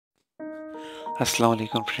अस्सलाम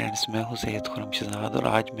वालेकुम फ्रेंड्स, मैं हूं सैयद खुरमशद और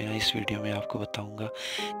आज मैं इस वीडियो में आपको बताऊंगा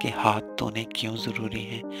कि हाथ धोने क्यों ज़रूरी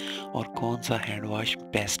हैं और कौन सा हैंड वॉश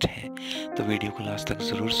बेस्ट है। तो वीडियो को लास्ट तक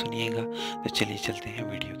ज़रूर सुनिएगा। तो चलिए चलते हैं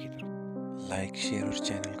वीडियो की तरफ। लाइक, शेयर और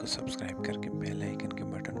चैनल को सब्सक्राइब करके बेल आइकन के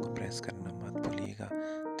बटन को प्रेस करना मत भूलिएगा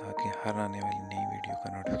ताकि हर आने वाली नई वीडियो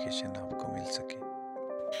का नोटिफिकेशन आपको मिल सके।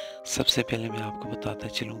 सबसे पहले मैं आपको बताता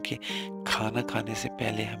चलूँ कि खाना खाने से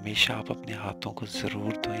पहले हमेशा आप अपने हाथों को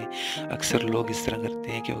ज़रूर धोएं। अक्सर लोग इस तरह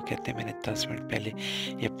करते हैं कि वो कहते हैं मैंने 10 मिनट पहले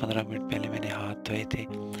या 15 मिनट पहले मैंने हाथ धोए थे,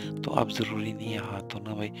 तो अब ज़रूरी नहीं है हाथ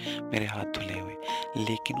धोना, भाई मेरे हाथ धुले हुए।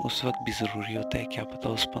 लेकिन उस वक्त भी ज़रूरी होता है, क्या पता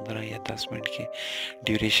उस 15 या 10 मिनट के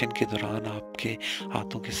ड्यूरेशन के दौरान आपके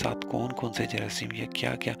हाथों के साथ कौन कौन से जरासीम या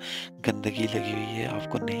क्या क्या गंदगी लगी हुई है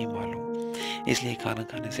आपको नहीं मालूम। इसलिए खाना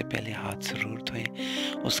खाने से पहले हाथ ज़रूर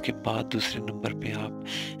धोएं। उसके बाद दूसरे नंबर पे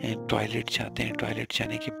आप टॉयलेट जाते हैं, टॉयलेट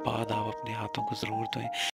जाने के बाद आप अपने हाथों को ज़रूर धोएं।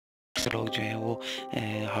 अक्सर लोग जो हैं वो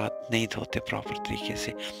हाथ नहीं धोते प्रॉपर तरीके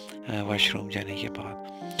से वॉशरूम जाने के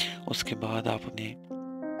बाद। उसके बाद आप अपने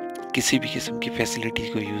किसी भी किस्म की फैसिलिटी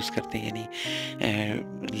को यूज़ करते हैं,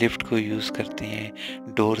 यानी लिफ्ट को यूज़ करते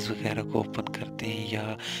हैं, डोर्स वगैरह को ओपन करते हैं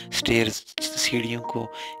या स्टेयर्स सीढ़ियों को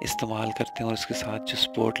इस्तेमाल करते हैं और उसके साथ जो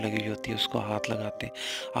सपोर्ट लगी हुई होती है उसको हाथ लगाते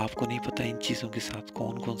हैं। आपको नहीं पता इन चीज़ों के साथ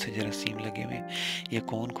कौन कौन से जरासीम लगे हुए हैं या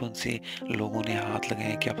कौन कौन से लोगों ने हाथ लगाए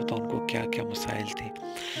हैं, क्या पता उनको क्या क्या मसाइल थे।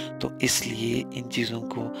 तो इसलिए इन चीज़ों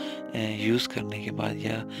को यूज़ करने के बाद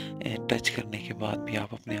या टच करने के बाद भी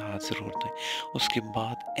आप अपने हाथ ज़रूर धोएं। उसके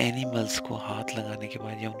बाद एनिमल्स को हाथ लगाने के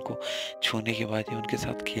बाद या उनको छूने के बाद या उनके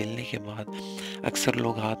साथ खेलने के बाद अक्सर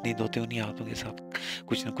लोग हाथ नहीं धोते, उन्हीं हाथों के साथ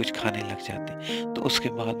कुछ ना कुछ खाने लग जाते हैं। तो उसके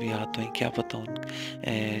बाद भी हाथ धोएं। क्या पता उन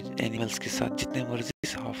एनिमल्स के साथ जितने मर्जी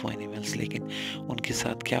साफ हो एनिमल्स, लेकिन उनके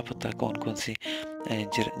साथ क्या पता कौन कौन सी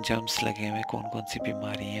जर्म्स लगे हुए, कौन कौन सी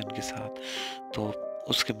बीमारी हैं उनके साथ। तो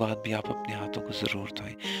उसके बाद भी आप अपने हाथों को ज़रूर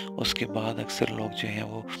धोएं। उसके बाद अक्सर लोग जो हैं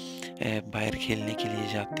वो बाहर खेलने के लिए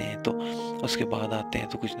जाते हैं, तो उसके बाद आते हैं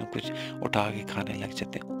तो कुछ ना कुछ उठा के खाने लग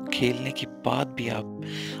जाते हैं। खेलने के बाद भी आप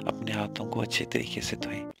अपने हाथों को अच्छे तरीके से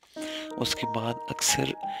धोएं। उसके बाद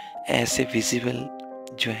अक्सर ऐसे विजिबल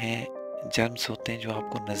जो हैं जर्म्स होते हैं जो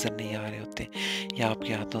आपको नज़र नहीं आ रहे होते या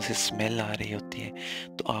आपके हाथों से स्मेल आ रही होती है,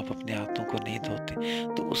 तो आप अपने हाथों को नहीं धोते।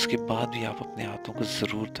 तो उसके बाद भी आप अपने हाथों को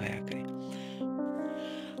ज़रूर धोया करें।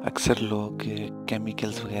 अक्सर लोग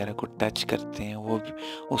केमिकल्स वगैरह को टच करते हैं, वो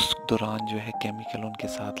उस दौरान जो है केमिकल उनके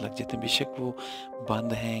साथ लग जाते हैं। बेशक वो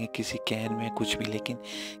बंद हैं किसी कैन में कुछ भी, लेकिन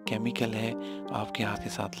केमिकल है आपके हाथ के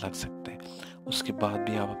साथ लग सकता है। उसके बाद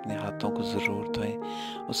भी आप अपने हाथों को ज़रूर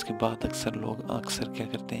धोएं। उसके बाद अक्सर लोग क्या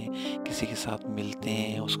करते हैं, किसी के साथ मिलते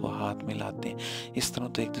हैं, उसको हाथ मिलाते हैं। इस तरह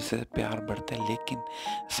तो एक दूसरे से प्यार बढ़ता है, लेकिन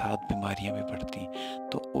साथ बीमारियां भी बढ़ती हैं।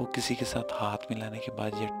 तो वो किसी के साथ हाथ मिलाने के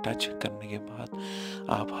बाद या टच करने के बाद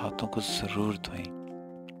आप हाथों को ज़रूर धोएं।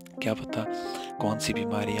 क्या पता कौन सी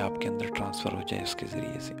बीमारी आपके अंदर ट्रांसफ़र हो जाए उसके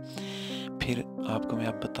ज़रिए से। फिर आपको मैं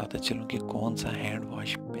अब बताता चलूँ कि कौन सा हैंड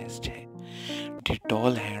वॉश बेस्ट है।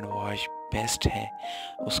 डिटॉल हैंड वॉश बेस्ट है,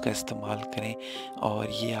 उसका इस्तेमाल करें और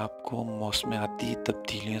ये आपको मौसमियाती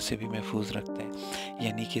तब्दीलियों से भी महफूज रखता है,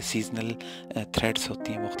 यानी कि सीजनल थ्रेड्स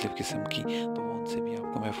होती हैं मुख्तलिफ़ किस्म की, तो वो उनसे भी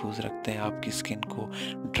आपको महफूज रखता है। आपकी स्किन को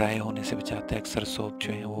ड्राई होने से बचाता है। अक्सर सोप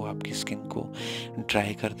जो है वो आपकी स्किन को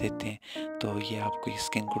ड्राई कर देते हैं, तो ये आपकी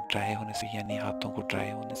स्किन को ड्राई होने से यानी हाथों को ड्राई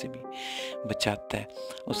होने से भी बचाता है।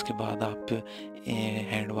 उसके बाद आप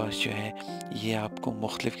हैंड वॉश जो है ये आपको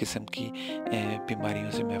मुख्तलिफ़ किस्म की बीमारियों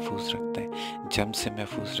से महफूज रखता है, जर्म से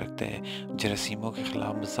महफूज रखता है, जरासीमों के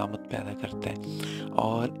ख़िलाफ़ मज़ामत पैदा करता है।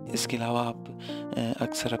 और इसके अलावा आप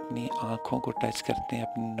अक्सर अपनी आँखों को टच करते हैं,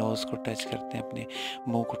 अपनी नोज़ को टच करते हैं, अपने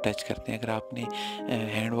मुंह को टच करते हैं। अगर आपने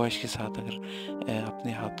हैंड वॉश के साथ अगर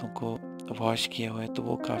अपने हाथों को वॉश किया हुआ है तो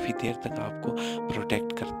वो काफ़ी देर तक आपको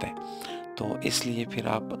प्रोटेक्ट करता है। तो इसलिए फिर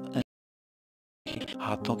आप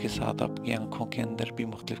हाथों के साथ आपकी आँखों के अंदर भी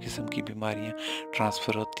मुख्तलिफ़ किस्म की बीमारियाँ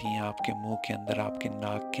ट्रांसफ़र होती हैं, आपके मुंह के अंदर, आपके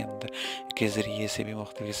नाक के अंदर के ज़रिए से भी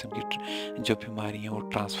मुख्तलिफ़ किस्म की जो बीमारियाँ वो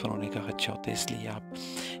ट्रांसफ़र होने का खदशा होता है। इसलिए आप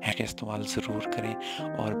हैंड का इस्तेमाल ज़रूर करें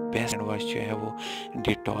और बेस्ट हैंड वॉश जो है वो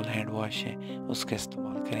डिटॉल हैंड वॉश है, उसका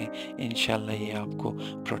इस्तेमाल करें। इंशाल्लाह ये आपको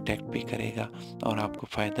प्रोटेक्ट भी करेगा और आपको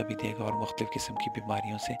फ़ायदा भी देगा और मुख्तलिफ़ किस्म की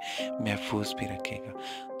बीमारियों से महफूज भी रखेगा।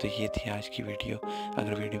 तो ये थी आज की वीडियो।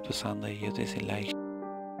 अगर वीडियो पसंद आई है तो इसे लाइक